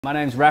My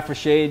name's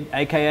Rashid,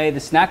 aka the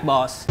Snack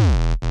Boss.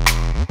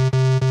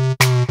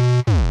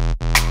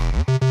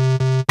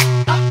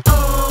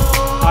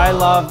 I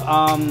love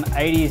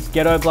 80s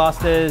ghetto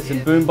blasters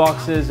and boom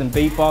boxes and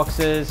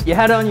beatboxes. You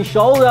had it on your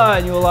shoulder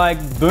and you were like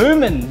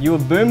booming. You were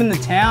booming the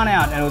town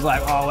out and it was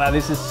like, oh wow,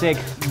 this is sick.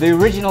 The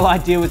original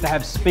idea was to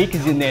have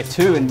speakers in there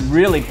too and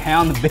really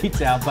pound the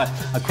beats out, but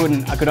I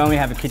couldn't. I could only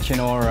have a kitchen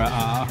or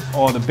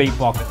the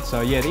beatbox. So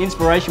yeah, the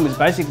inspiration was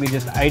basically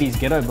just 80s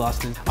ghetto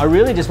blasters. I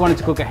really just wanted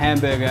to cook a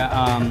hamburger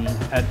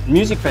at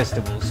music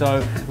festivals.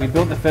 So we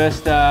built the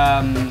first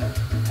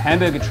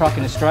hamburger truck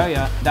in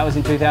Australia. That was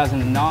in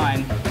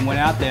 2009, and went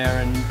out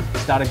there and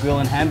started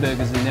grilling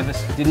hamburgers and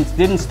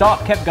didn't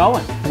stop, kept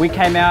going. We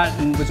came out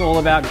and it was all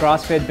about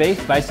grass-fed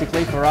beef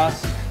basically for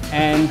us,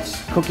 and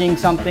cooking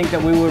something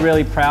that we were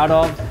really proud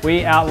of.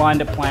 We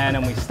outlined a plan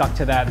and we stuck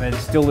to that, and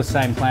it's still the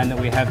same plan that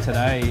we have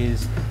today,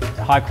 is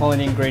high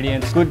quality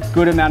ingredients,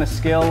 good amount of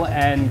skill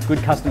and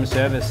good customer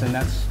service, and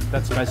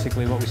that's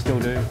basically what we still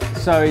do.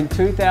 So in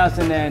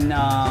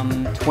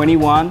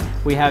 2021,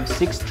 we have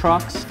 6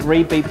 trucks,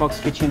 3 beatbox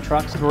kitchen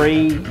trucks,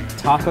 3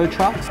 taco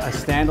trucks, a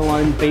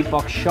standalone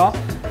beatbox shop,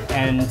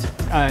 and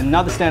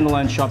another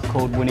standalone shop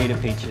called Juanita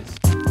Peaches.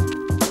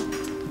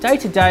 Day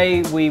to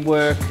day, we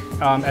work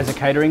as a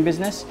catering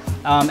business,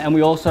 and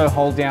we also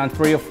hold down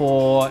 3 or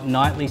 4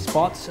 nightly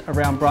spots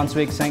around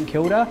Brunswick, St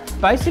Kilda.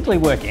 Basically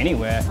work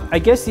anywhere. I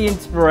guess the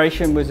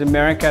inspiration was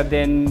America,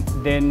 then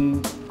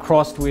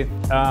crossed with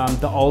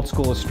the old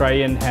school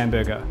Australian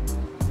hamburger.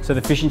 So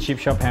the fish and chip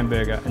shop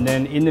hamburger. And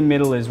then in the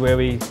middle is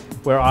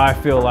where I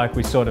feel like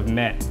we sort of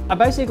met. I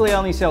basically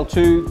only sell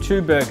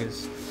two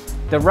burgers.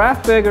 The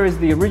Raph burger is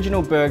the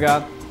original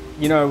burger.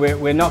 You know,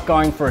 we're not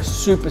going for a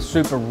super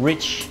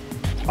rich,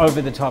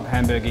 over-the-top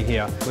hamburger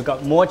here. We've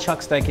got more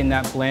chuck steak in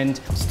that blend,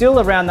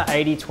 still around the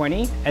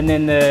 80-20, and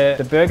then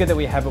the burger that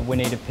we have at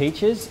Juanita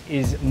Peaches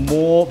is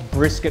more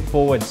brisket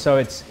forward, so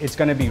it's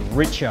going to be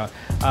richer.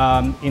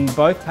 In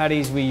both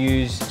patties we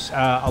use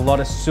a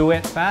lot of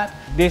suet fat.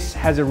 This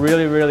has a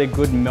really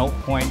good melt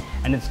point,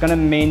 and it's going to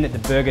mean that the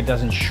burger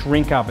doesn't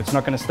shrink up. It's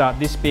not going to start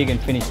this big and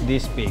finish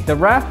this big. The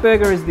Raph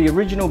burger is the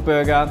original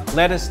burger,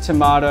 lettuce,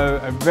 tomato,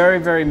 a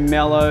very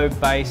mellow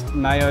based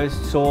mayo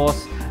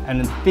sauce,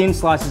 and thin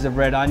slices of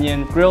red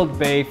onion, grilled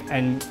beef,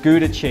 and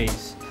Gouda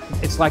cheese.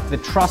 It's like the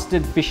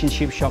trusted fish and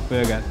chip shop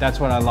burger.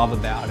 That's what I love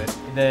about it.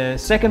 The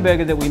second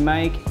burger that we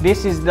make,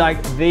 this is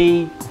like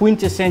the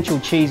quintessential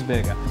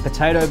cheeseburger.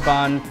 Potato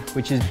bun,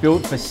 which is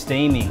built for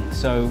steaming.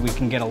 So we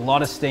can get a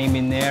lot of steam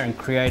in there and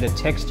create a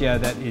texture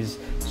that is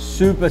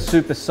super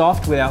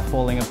soft without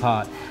falling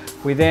apart.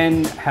 We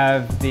then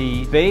have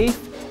the beef,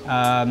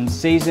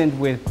 seasoned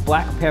with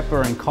black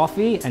pepper and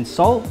coffee and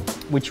salt,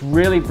 which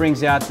really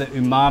brings out the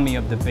umami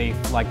of the beef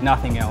like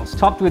nothing else.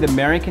 Topped with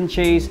American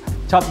cheese,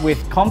 topped with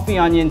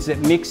confit onions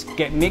that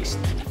get mixed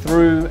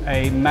through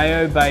a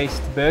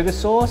mayo-based burger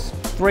sauce,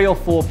 3 or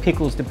 4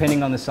 pickles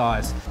depending on the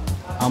size.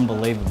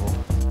 Unbelievable.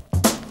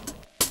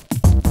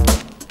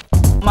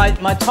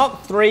 My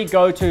top 3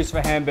 go-tos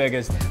for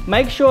hamburgers.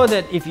 Make sure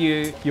that if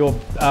your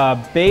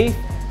beef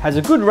has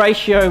a good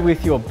ratio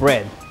with your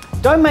bread.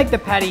 Don't make the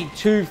patty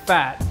too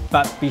fat,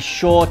 but be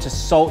sure to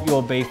salt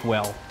your beef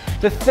well.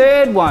 The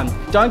third one,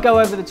 don't go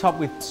over the top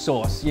with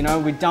sauce. You know,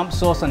 we dump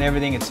sauce on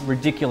everything, it's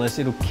ridiculous.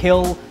 It'll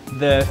kill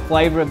the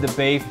flavor of the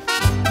beef.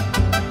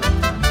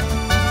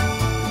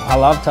 I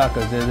love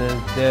tacos,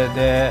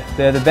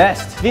 they're the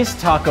best. This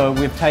taco,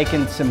 we've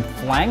taken some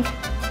flank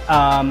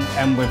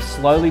and we've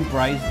slowly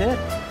braised it.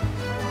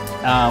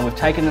 We've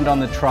taken it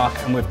on the truck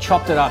and we've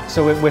chopped it up.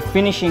 So we're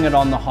finishing it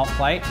on the hot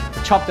plate.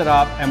 We've chopped it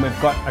up and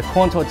we've got a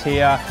corn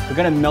tortilla. We're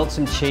going to melt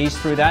some cheese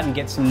through that and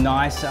get some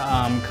nice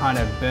kind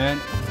of burnt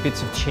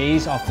bits of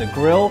cheese off the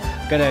grill.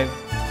 Going to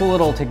pull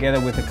it all together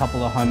with a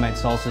couple of homemade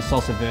salsas,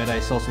 salsa verde,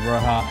 salsa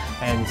roja,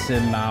 and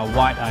some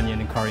white onion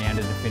and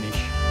coriander to finish.